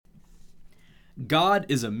God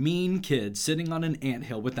is a mean kid sitting on an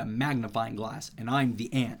anthill with a magnifying glass, and I'm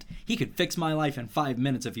the ant. He could fix my life in 5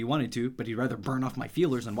 minutes if he wanted to, but he'd rather burn off my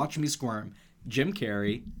feelers than watch me squirm. Jim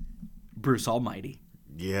Carrey, Bruce Almighty.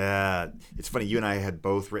 Yeah. It's funny. You and I had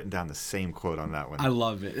both written down the same quote on that one. I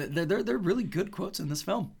love it. They're really good quotes in this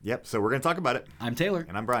film. Yep. So we're going to talk about it. I'm Taylor.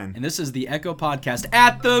 And I'm Brian. And this is the Echo Podcast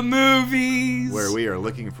at the movies. Where we are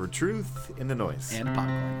looking for truth in the noise. And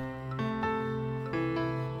popcorn.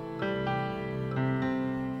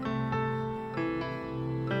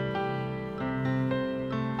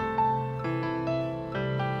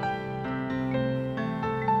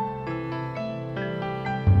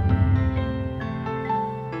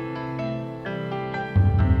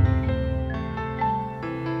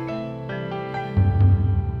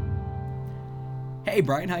 Hey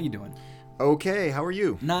Brian, how you doing? Okay, how are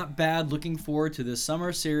you? Not bad. Looking forward to this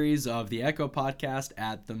summer series of the Echo Podcast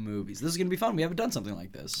at the movies. This is going to be fun. We haven't done something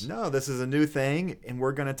like this. No, this is a new thing, and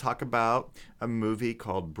we're going to talk about a movie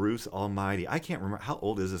called Bruce Almighty. I can't remember. How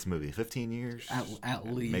old is this movie? 15 years? At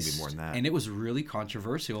least. Maybe more than that. And it was really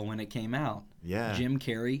controversial when it came out. Yeah. Jim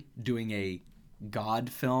Carrey doing a God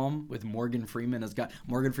film with Morgan Freeman as God.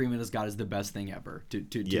 Morgan Freeman as God is the best thing ever, to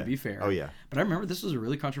be fair. Oh, yeah. But I remember this was a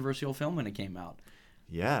really controversial film when it came out.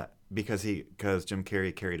 Yeah, because Jim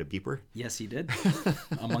Carrey carried a beeper. Yes, he did,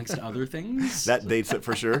 amongst other things. That dates it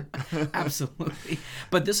for sure. Absolutely.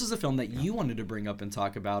 But this is a film that you wanted to bring up and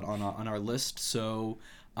talk about on our list. So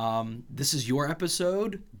this is your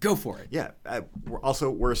episode. Go for it. Yeah.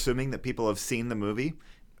 We're assuming that people have seen the movie,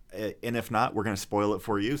 and if not, we're going to spoil it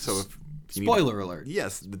for you. So if you spoiler alert.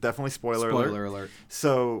 Yes, definitely spoiler alert.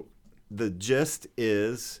 So the gist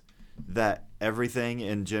is that everything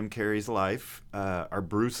in Jim Carrey's life, or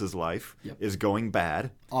Bruce's life, is going bad.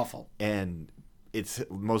 Awful. And it's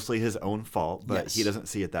mostly his own fault, but Yes. he doesn't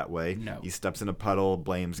see it that way. No. He steps in a puddle,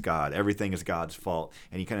 blames God. Everything is God's fault.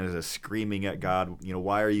 And he kind of is screaming at God,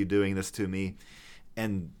 why are you doing this to me?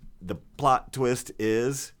 And the plot twist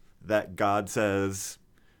is that God says,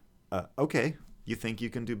 okay, you think you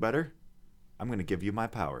can do better? I'm going to give you my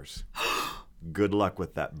powers. Good luck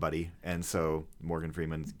with that, buddy. And so Morgan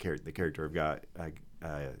Freeman, the character of God,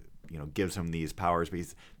 gives him these powers.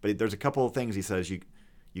 But there's a couple of things he says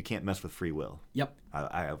you can't mess with free will. Yep.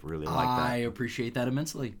 I really like that. I appreciate that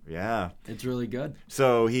immensely. Yeah. It's really good.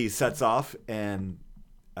 So he sets off, and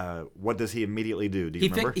what does he immediately do? Do you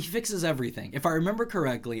remember? He fixes everything. If I remember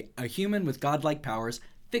correctly, a human with godlike powers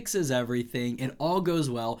fixes everything. It all goes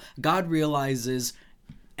well. God realizes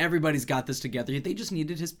everybody's got this together. They just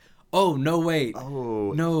needed his... Oh, no, wait.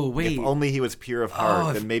 Oh. No, wait. If only he was pure of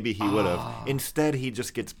heart, then maybe he would have. Instead, he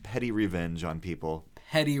just gets petty revenge on people.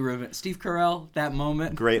 Petty revenge. Steve Carell, that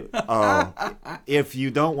moment. Great. Oh. If you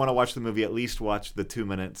don't want to watch the movie, at least watch the 2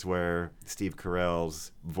 minutes where Steve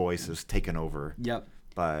Carell's voice is taken over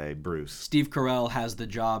by Bruce. Steve Carell has the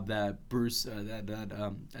job that Bruce,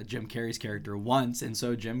 Jim Carrey's character wants, and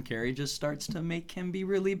so Jim Carrey just starts to make him be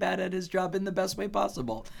really bad at his job in the best way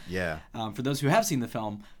possible. Yeah. For those who have seen the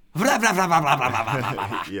film... Blah, blah, blah, blah, blah, blah, blah,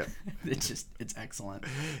 blah. Yeah. It's excellent.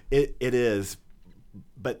 It is.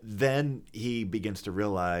 But then he begins to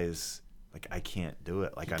realize, I can't do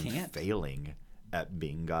it. I'm failing at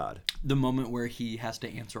being God. The moment where he has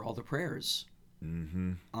to answer all the prayers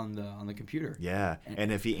on the computer. Yeah.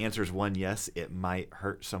 And if he answers one yes, it might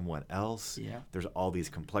hurt someone else. Yeah. There's all these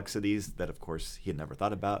complexities that, of course, he had never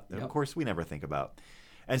thought about. That, of course, we never think about.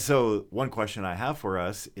 And so one question I have for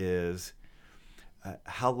us is...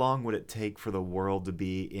 how long would it take for the world to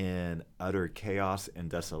be in utter chaos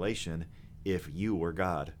and desolation if you were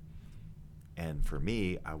God? And for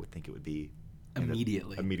me, I would think it would be...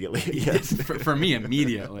 Immediately. Immediately, yes. for me,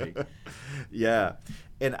 immediately. Yeah.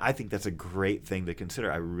 And I think that's a great thing to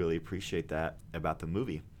consider. I really appreciate that about the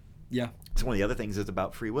movie. Yeah. So one of the other things is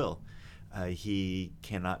about free will. He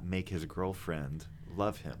cannot make his girlfriend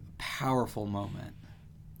love him. Powerful moment.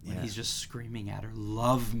 When he's just screaming at her,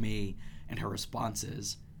 love me. And her response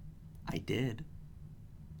is, I did.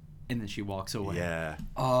 And then she walks away. Yeah.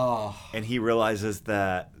 Oh. And he realizes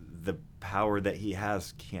that the power that he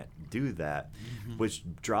has can't do that, which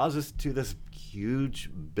draws us to this huge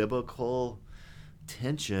biblical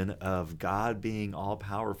tension of God being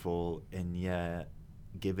all-powerful and yet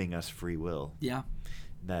giving us free will. Yeah.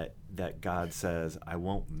 That God says, I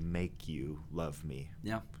won't make you love me.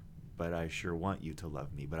 Yeah. But I sure want you to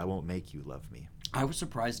love me, but I won't make you love me. I was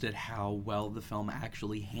surprised at how well the film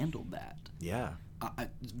actually handled that. Yeah.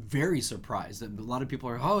 Very surprised. A lot of people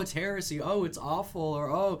are, oh, it's heresy, oh, it's awful, or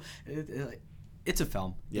oh, it's a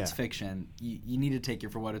film. Yeah. It's fiction. You need to take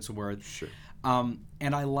it for what it's worth. Sure. And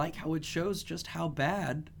I like how it shows just how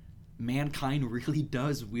bad mankind really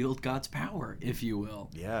does wield God's power, if you will.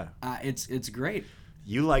 Yeah. It's great.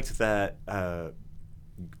 You liked that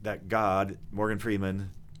that God, Morgan Freeman,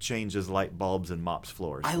 changes light bulbs and mops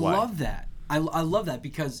floors. I Why? love that. I love that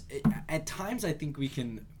because at times I think we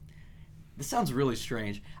can. This sounds really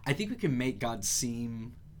strange. I think we can make God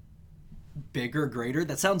seem bigger, greater.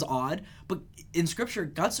 That sounds odd, but in Scripture,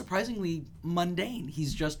 God's surprisingly mundane.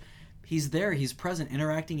 He's there. He's present,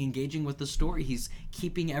 interacting, engaging with the story. He's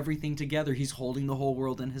keeping everything together. He's holding the whole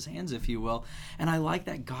world in his hands, if you will. And I like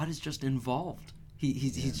that God is just involved.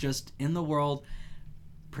 He's just in the world,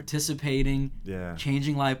 participating,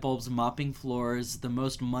 changing light bulbs, mopping floors, the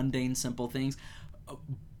most mundane, simple things.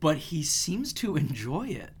 But he seems to enjoy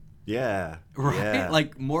it. Yeah. Right? Yeah.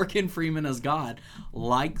 Like Morgan Freeman as God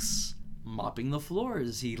likes mopping the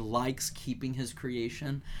floors. He likes keeping his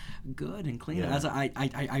creation good and clean. Yeah.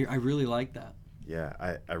 I really like that.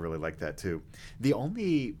 Yeah, I really like that too. The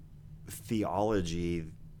only theology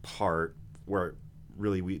part where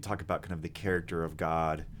really we talk about kind of the character of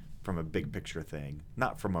God from a big picture thing,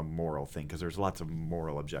 not from a moral thing, because there's lots of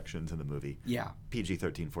moral objections in the movie. Yeah.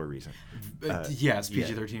 PG-13 for a reason. Yes,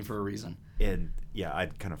 PG-13 for a reason. And yeah,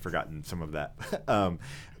 I'd kind of forgotten some of that.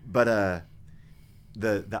 But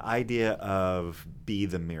the idea of be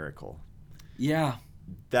the miracle. Yeah.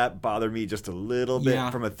 That bothered me just a little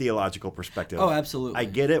bit from a theological perspective. Oh, absolutely. I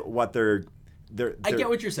get it, what they're I get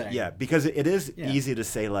what you're saying. Yeah, because it is easy to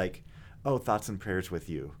say like, oh, thoughts and prayers with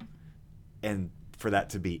you. And for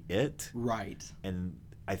that to be it. Right. And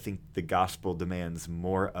I think the gospel demands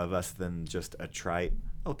more of us than just a trite,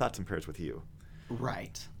 oh, thoughts and prayers with you.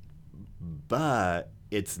 Right. But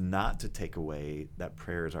it's not to take away that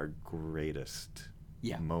prayer is our greatest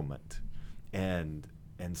moment. And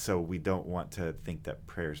so we don't want to think that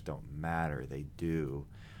prayers don't matter. They do.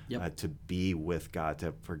 Yep. To be with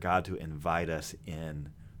God, for God to invite us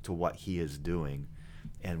in to what he is doing.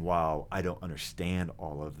 And while I don't understand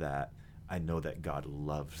all of that, I know that God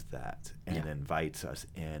loves that and invites us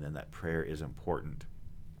in, and that prayer is important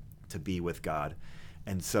to be with God.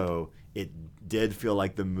 And so it did feel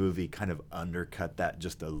like the movie kind of undercut that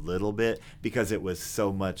just a little bit, because it was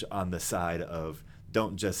so much on the side of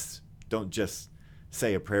don't just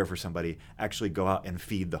say a prayer for somebody, actually go out and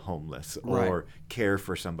feed the homeless or care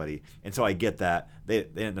for somebody. And so I get that. They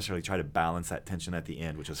didn't necessarily try to balance that tension at the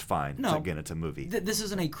end, which is fine. No. So again, it's a movie. This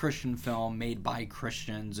isn't a Christian film made by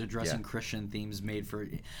Christians addressing Christian themes made for...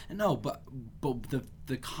 No, but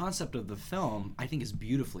the concept of the film, I think, is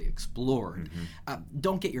beautifully explored. Mm-hmm.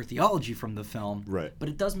 Don't get your theology from the film, but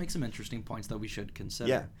it does make some interesting points that we should consider.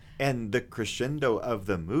 Yeah, and the crescendo of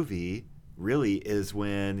the movie really is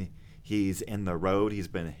when he's in the road, he's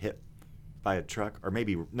been hit by a truck, or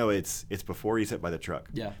maybe, no, it's before he's hit by the truck.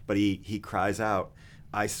 Yeah. But he cries out,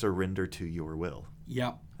 I surrender to your will.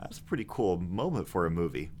 Yep. That's a pretty cool moment for a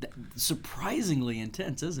movie. Surprisingly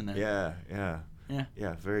intense, isn't it? Yeah,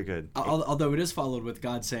 very good. Although it is followed with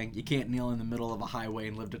God saying, you can't kneel in the middle of a highway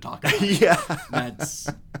and live to talk about it. Yeah.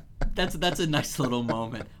 That's a nice little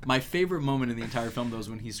moment. My favorite moment in the entire film, though, is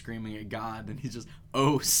when he's screaming at God and he's just,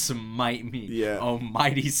 oh, smite me, oh,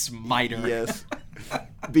 mighty smiter. Yes,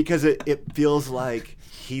 because it feels like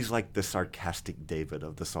he's like the sarcastic David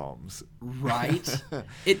of the Psalms. Right.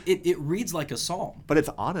 It reads like a psalm. But it's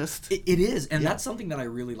honest. It is, and that's something that I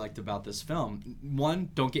really liked about this film.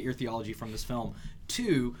 One, don't get your theology from this film.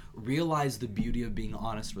 Two, realize the beauty of being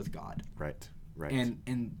honest with God. Right.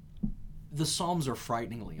 And the Psalms are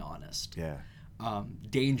frighteningly honest. Yeah.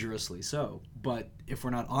 Dangerously so. But if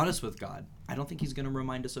we're not honest with God, I don't think he's going to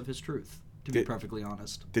remind us of his truth, to be perfectly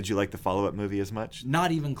honest. Did you like the follow-up movie as much?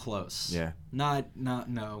 Not even close. Yeah.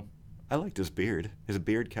 No. I liked his beard. His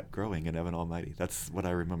beard kept growing in Evan Almighty. That's what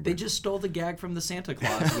I remember. They just stole the gag from the Santa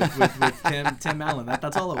Claus with Tim Allen.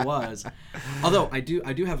 That's all it was. Although I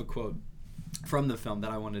do have a quote from the film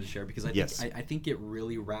that I wanted to share, because I think it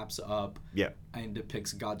really wraps up and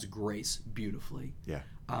depicts God's grace beautifully. Yeah.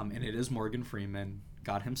 And it is Morgan Freeman,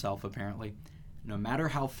 God himself apparently. No matter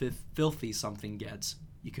how filthy something gets,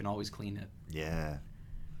 you can always clean it. Yeah.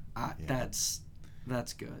 That's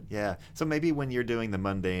good. Yeah. So maybe when you're doing the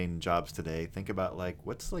mundane jobs today, think about like,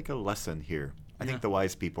 what's like a lesson here? I think the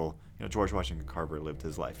wise people, George Washington Carver lived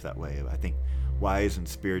his life that way. I think wise and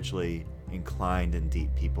spiritually inclined and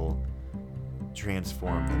deep people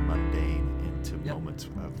transform the mundane into moments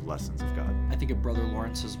of lessons of God. I think of Brother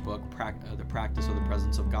Lawrence's book, The Practice of the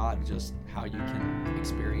Presence of God, just how you can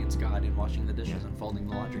experience God in washing the dishes and folding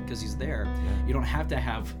the laundry, because he's there. Yeah. You don't have to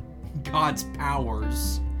have God's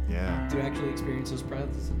powers to actually experience his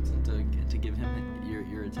presence and to give him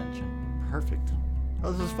your attention. Perfect.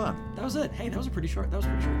 Oh, this was fun. That was it. Hey, that was pretty short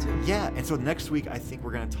too. Yeah, and so next week I think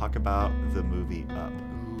we're gonna talk about the movie Up,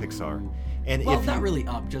 Pixar. And Well, if not you, really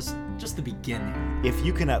Up, just the beginning. if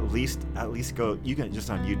you can at least go, you can just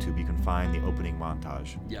on YouTube you can find the opening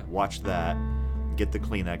montage. Yeah. Watch that, get the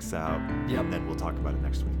Kleenex out, Yep. and then we'll talk about it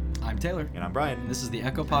next week. I'm Taylor. And I'm Brian. And this is the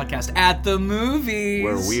Echo Podcast at the movies.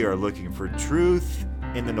 Where we are looking for truth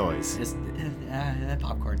in the noise. It's,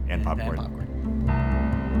 popcorn. And popcorn.